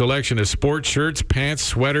huge selection of sports shirts, pants,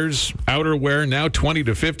 sweaters, outerwear, now 20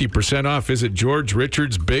 to 50% off. Visit George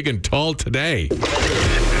Richards Big and Tall today.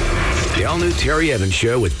 The all-new Terry Evans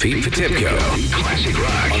Show with Pete Potipcoe. Classic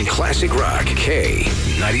Rock. On Classic Rock,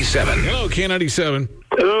 K97. Hello, K97.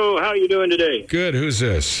 Hello, how you doing today? Good. Who's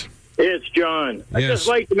this? It's John. I'd Yes. just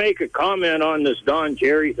like to make a comment on this Don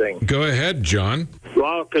Cherry thing. Go ahead, John.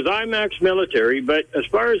 Well, because I'm ex-military, but as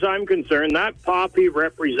far as I'm concerned, that poppy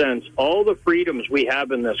represents all the freedoms we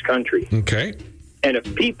have in this country. Okay. And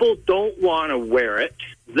if people don't want to wear it,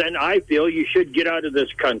 then I feel you should get out of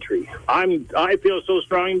this country. I feel so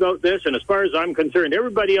strong about this, and as far as I'm concerned,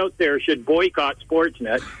 everybody out there should boycott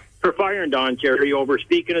Sportsnet for firing Don Cherry over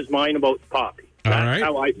speaking his mind about poppy. That's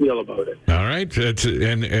how I feel about it. All right. That's,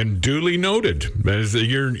 and duly noted. That is,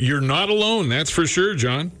 you're not alone. That's for sure,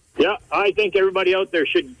 John. Yeah, I think everybody out there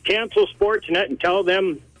should cancel Sportsnet and tell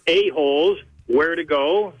them a-holes where to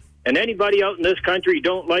go. And anybody out in this country who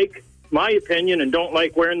don't like my opinion and don't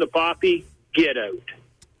like wearing the poppy, get out.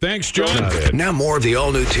 Thanks, John. Now more of the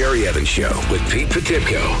all-new Terry Evans Show with Pete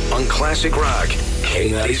Potipcoe on Classic Rock,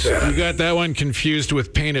 K97. You got that one confused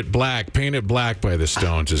with Paint It Black. Paint It Black by the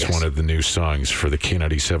Stones is one of the new songs for the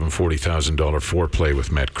K97 $40,000 foreplay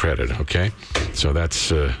with Met Credit, okay? So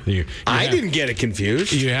that's... I didn't get it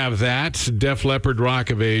confused. You have that, Def Leppard, Rock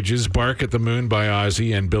of Ages, Bark at the Moon by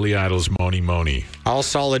Ozzy, and Billy Idol's Moni Moni. All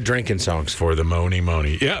solid drinking songs. For the Moni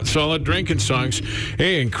Moni. Yeah, solid drinking songs.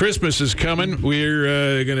 Hey, and Christmas is coming.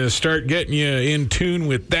 We're going to start getting you in tune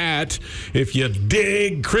with that. If you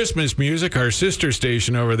dig Christmas music, our sister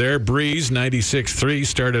station over there, Breeze 96.3,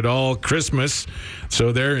 started all Christmas.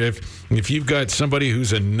 So there, if you've got somebody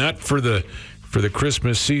who's a nut for the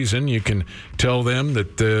Christmas season, you can tell them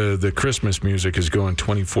that the Christmas music is going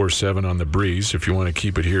 24/7 on the Breeze. If you want to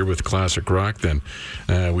keep it here with classic rock, then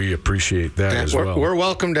we appreciate that as well. We're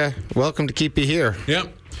welcome to keep you here.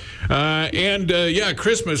 Yep.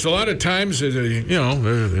 Christmas. A lot of times,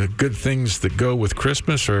 good things that go with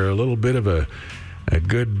Christmas are a little bit of a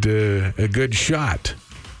good shot.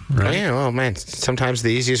 Right? Yeah, well, man, sometimes the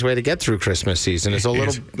easiest way to get through Christmas season is a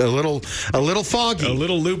little foggy. A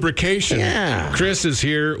little lubrication. Yeah. Chris is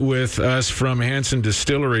here with us from Hanson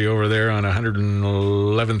Distillery over there on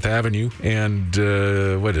 111th Avenue and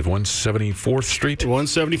 174th Street?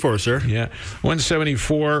 174, sir. Yeah,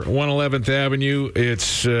 174, 111th Avenue.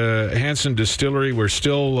 It's Hanson Distillery. We're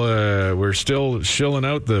still shilling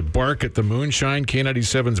out the Bark at the Moonshine,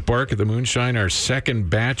 K97's Bark at the Moonshine, our second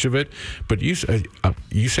batch of it. But you say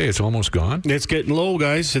it's almost gone? It's getting low,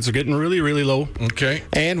 guys. It's getting really, really low. Okay.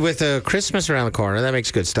 And with Christmas around the corner, that makes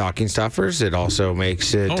good stocking stuffers. It also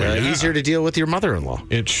makes it easier to deal with your mother-in-law.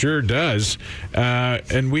 It sure does.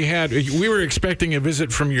 And we were expecting a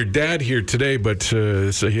visit from your dad here today, but so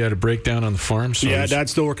he had a breakdown on the farm. So yeah, Dad's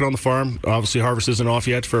still working on the farm. Obviously, harvest isn't off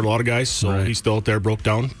yet for a lot of guys, so he's still out there, broke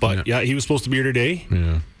down. But he was supposed to be here today.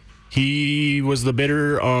 Yeah. He was the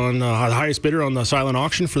bidder on the highest bidder on the silent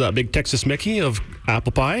auction for that big Texas Mickey of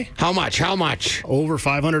apple pie. How much? Over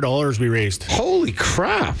 $500 we raised. Holy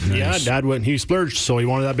crap! Nice. Yeah, Dad he splurged, so he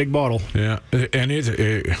wanted that big bottle. Yeah, and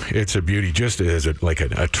it's a beauty, just as a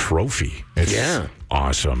trophy. It's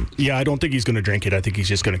awesome. Yeah, I don't think he's going to drink it. I think he's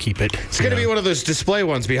just going to keep it. It's going to be one of those display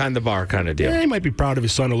ones behind the bar kind of deal. Yeah, he might be proud of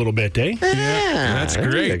his son a little bit, eh? Yeah, that's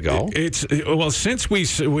great. There you go. Well, since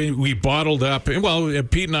we bottled up,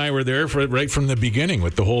 Pete and I were there right from the beginning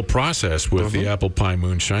with the whole process with the apple pie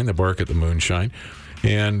moonshine, the Bark at the Moonshine.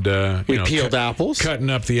 And we peeled apples, cutting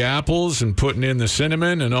up the apples and putting in the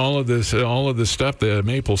cinnamon and all of the stuff, the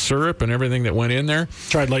maple syrup and everything that went in there.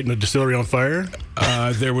 Tried lighting the distillery on fire.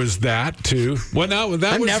 There was that too. Well,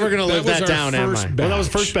 that I'm was never going to live that down, am I? Well, that was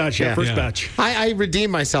the first batch. First batch. I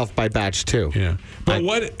redeemed myself by batch 2. Yeah, but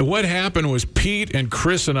what happened was Pete and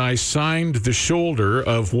Chris and I signed the shoulder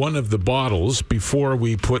of one of the bottles before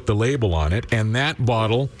we put the label on it, and that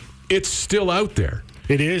bottle, it's still out there.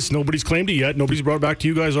 It is. Nobody's claimed it yet. Nobody's brought it back to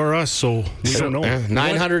you guys or us, so we don't know.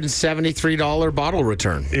 $973 bottle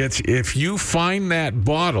return. It's if you find that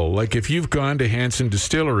bottle, like if you've gone to Hanson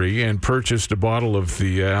Distillery and purchased a bottle of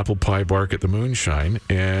the apple pie Bark at the Moonshine,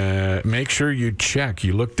 make sure you check.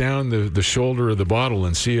 You look down the shoulder of the bottle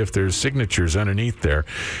and see if there's signatures underneath there.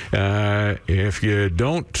 If you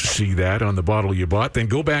don't see that on the bottle you bought, then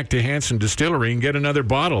go back to Hanson Distillery and get another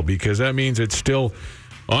bottle, because that means it's still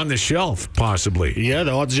on the shelf, possibly. Yeah,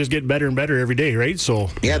 the odds just get better and better every day, right? So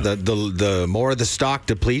yeah, the more the stock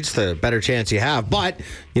depletes, the better chance you have. But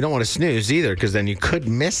you don't want to snooze either, because then you could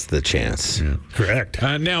miss the chance. Yeah. Correct.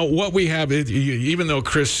 Now, what we have, even though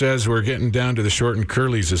Chris says we're getting down to the short and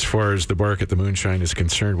curlies as far as the Bark at the Moonshine is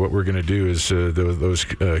concerned, what we're going to do is those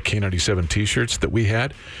K97 T-shirts that we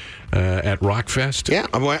had at Rockfest. Yeah,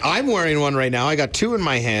 I'm wearing one right now. I got two in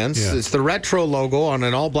my hands. Yeah. It's the retro logo on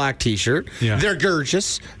an all-black T-shirt. Yeah. They're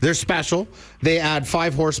gorgeous. They're special. They add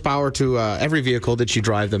 5 horsepower to every vehicle that you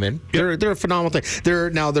drive them in. Yep. They're a phenomenal thing.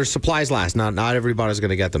 Their supplies last. Not everybody's going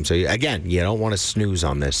to get them. So again, you don't want to snooze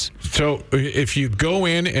on this. So if you go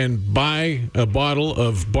in and buy a bottle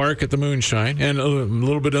of Bark at the Moonshine, and a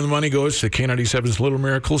little bit of the money goes to K97's Little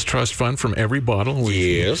Miracles Trust Fund from every bottle.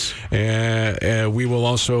 Yes. We will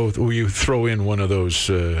also throw in one of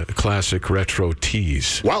those classic retro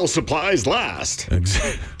tees. While supplies last.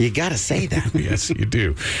 You got to say that. Yes, you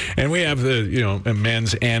do. And we have the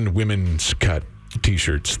men's and women's cut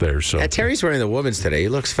T-shirts there. So Terry's wearing the women's today. He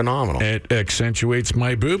looks phenomenal. It accentuates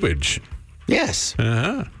my boobage. Yes.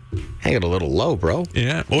 Uh-huh. Hang it a little low, bro.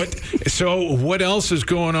 Yeah. So what else is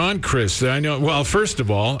going on, Chris? I know. Well, first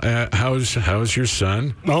of all, how's your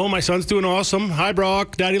son? Oh, my son's doing awesome. Hi,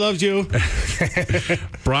 Brock. Daddy loves you.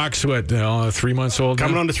 Brock's what? 3 months old.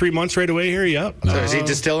 Coming now? on to 3 months right away here. Yep. So is he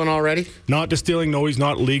distilling already? Not distilling. No, he's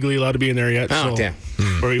not legally allowed to be in there yet. Oh, so damn.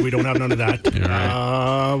 We don't have none of that.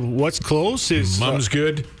 Right. What's close is Mom's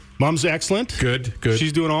good. Mom's excellent. Good.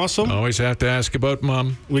 She's doing awesome. Always have to ask about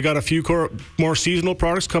Mom. We got a few more seasonal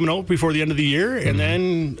products coming out before the end of the year. And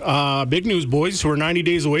then big news, boys. We're 90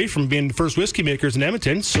 days away from being the first whiskey makers in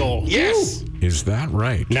Edmonton. So yes. Is that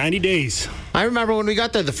right? 90 days. I remember when we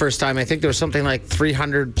got there the first time, I think there was something like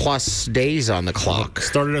 300 plus days on the clock.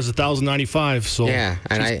 Started as 1,095. So yeah,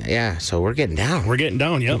 and so we're getting down. We're getting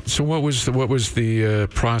down, yep. So what was the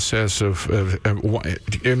process of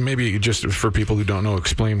maybe just for people who don't know,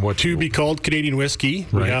 explain what to be called Canadian whiskey,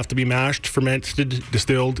 right. We have to be mashed, fermented,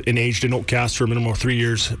 distilled, and aged in oak casks for a minimum of 3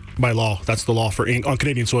 years by law. That's the law on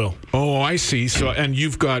Canadian soil. Oh, I see. So, and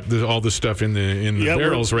you've got all the stuff in the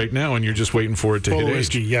barrels right now, and you're just waiting for it to hit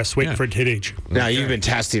whiskey, age. yes, waiting for it to hit age. Now you've been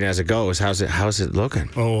testing as it goes. How's it looking?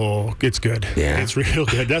 Oh, it's good. Yeah, it's real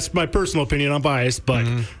good. That's my personal opinion. I'm biased, but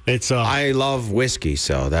it's. I love whiskey,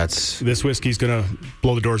 so this whiskey's gonna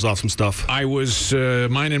blow the doors off some stuff. I was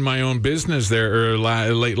minding my own business there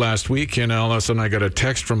late last week, and all of a sudden I got a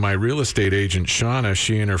text from my real estate agent, Shauna.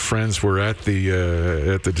 She and her friends were at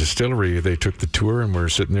the distillery. They took the tour and were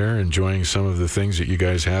sitting there enjoying some of the things that you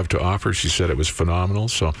guys have to offer. She said it was phenomenal.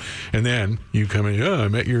 So, and then you come in. I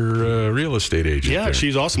met your real estate agent. Yeah, there.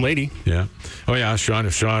 She's an awesome lady. Yeah. Oh yeah, Shauna.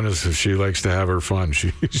 She likes to have her fun.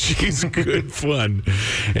 She's good fun,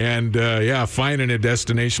 and finding a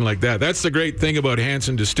destination like that. That's the great thing about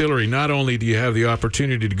Hanson Distillery. Not only do you have the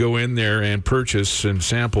opportunity to go in there and purchase and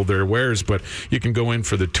sample their wares, but you can go in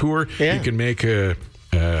for the tour. Yeah. You can make a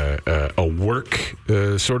work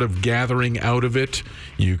sort of gathering out of it.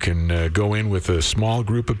 You can go in with a small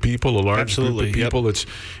group of people, a large group of people. Yep.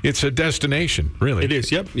 It's a destination, really. It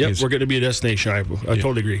is. Yep. We're going to be a destination. I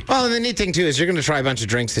totally agree. Well, and the neat thing too is you're going to try a bunch of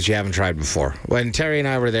drinks that you haven't tried before. When Terry and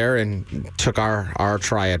I were there and took our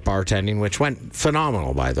try at bartending, which went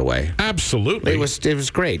phenomenal, by the way. Absolutely, it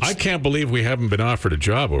was great. I can't believe we haven't been offered a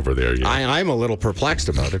job over there yet. I'm a little perplexed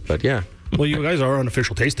about it, but yeah. Well, you guys are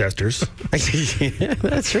unofficial taste testers. Yeah,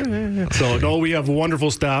 that's true. So, no, we have wonderful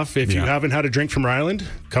staff. If you haven't had a drink from Ryland,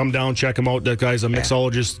 come down, check him out. That guy's a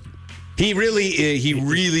mixologist. He really is. He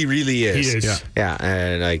really is. He is. Yeah,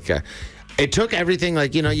 and it took everything.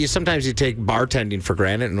 Sometimes you take bartending for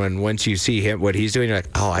granted, and once you see what he's doing, you're like,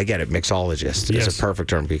 oh, I get it. Mixologist is a perfect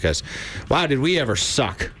term because, wow, did we ever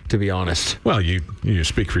suck? To be honest. Well, you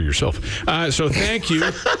speak for yourself. So thank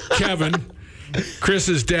you, Kevin.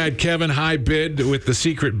 Chris's dad, Kevin, high bid with the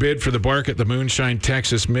secret bid for the Bark at the Moonshine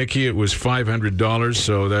Texas Mickey. It was $500,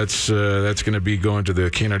 so that's going to be going to the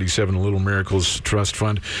K97 Little Miracles Trust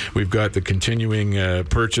Fund. We've got the continuing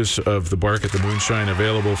purchase of the Bark at the Moonshine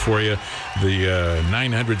available for you. The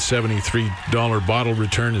 $973 bottle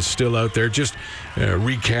return is still out there. Just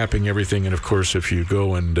recapping everything, and of course, if you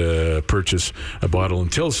go and purchase a bottle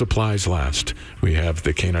until supplies last, we have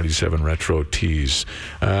the K97 Retro Tees.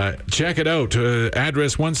 Check it out.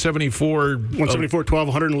 Address 174 12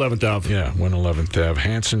 111th Ave. Yeah, 111th Ave.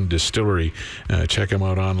 Hanson Distillery. Check them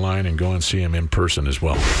out online and go and see them in person as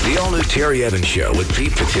well. The all-new Terry Evans Show with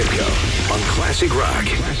Pete Potipcoe on Classic Rock.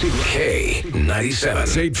 K97.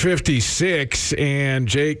 It's 8:56, and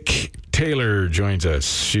Jake Taylor joins us.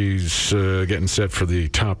 She's getting set for the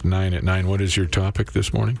top 9 at 9. What is your topic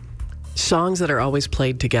this morning? songs that are always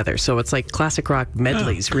played together. So it's like classic rock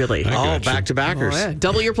medleys, really. back-to-backers. Oh, yeah.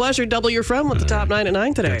 Double your pleasure, double your fun with the top 9 at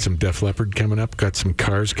 9 today. Got some Def Leppard coming up. Got some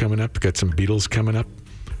Cars coming up. Got some Beatles coming up.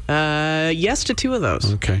 Yes to 2 of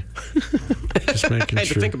those. Okay. Just making I had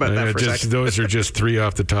to think about that for a second. Those are just 3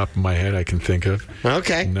 off the top of my head I can think of.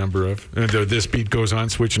 Okay. Number of. This beat goes on,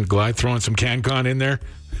 switch and glide, throwing some CanCon in there.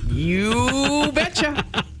 You betcha.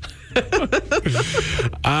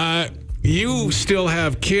 You still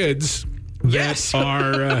have kids that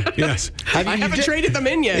are, yes. I haven't traded them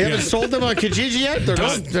in yet. You haven't sold them on Kijiji yet?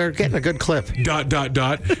 They're getting a good clip. ...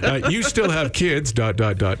 You still have kids, ...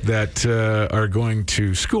 that are going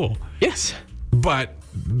to school. Yes. But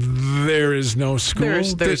there is no school.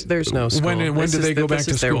 There's no school. When do they go back to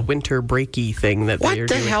This is school? their winter breaky thing that they are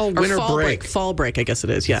doing. What the hell, Or winter fall break? Fall break, I guess it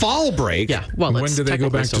is, yeah. Fall break? Yeah. Well, When it's do they go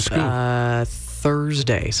back technically to school?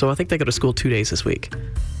 Thursday. So I think they go to school 2 days this week.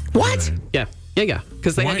 What? Yeah.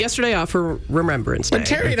 Because they had yesterday off for Remembrance Day. When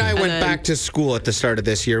Terry and I went back to school at the start of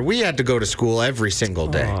this year, we had to go to school every single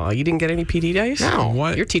day. Oh, you didn't get any PD days? No.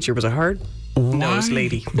 What? Your teacher was a hard-nosed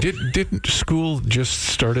lady. Didn't school just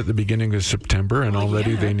start at the beginning of September and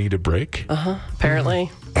already they need a break? Apparently.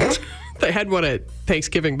 They had one at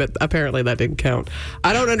Thanksgiving, but apparently that didn't count.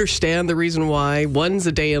 I don't understand the reason why. One's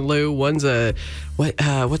a day in lieu. One's a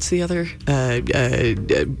what's the other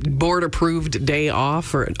board-approved day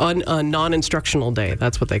off or a non-instructional day.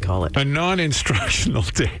 That's what they call it. A non-instructional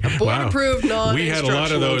day. A board-approved non-instructional We had a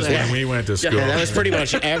lot of those day. when we went to school. Yeah, that was pretty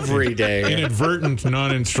much every day. Inadvertent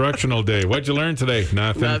non-instructional day. What'd you learn today?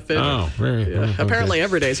 Nothing. Nothing. Oh, very okay. Apparently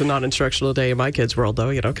every day is a non-instructional day in my kids' world,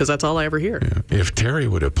 though, because that's all I ever hear. Yeah. If Terry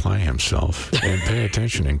would apply himself and pay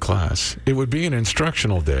attention in class, it would be an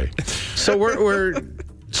instructional day. So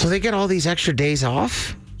so they get all these extra days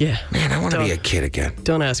off? Yeah. Man, I want to be a kid again.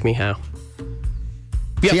 Don't ask me how.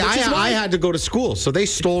 See, I had to go to school, so they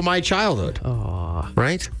stole my childhood. Aw.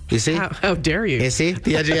 Right? You see? How dare you? You see?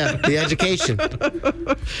 The education.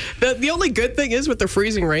 The only good thing is with the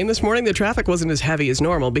freezing rain this morning, the traffic wasn't as heavy as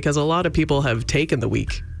normal because a lot of people have taken the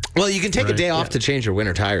week. Well, you can take a day off to change your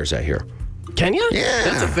winter tires, I hear. Can you? Yeah.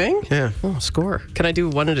 That's a thing? Yeah. Oh, score. Can I do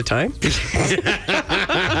one at a time?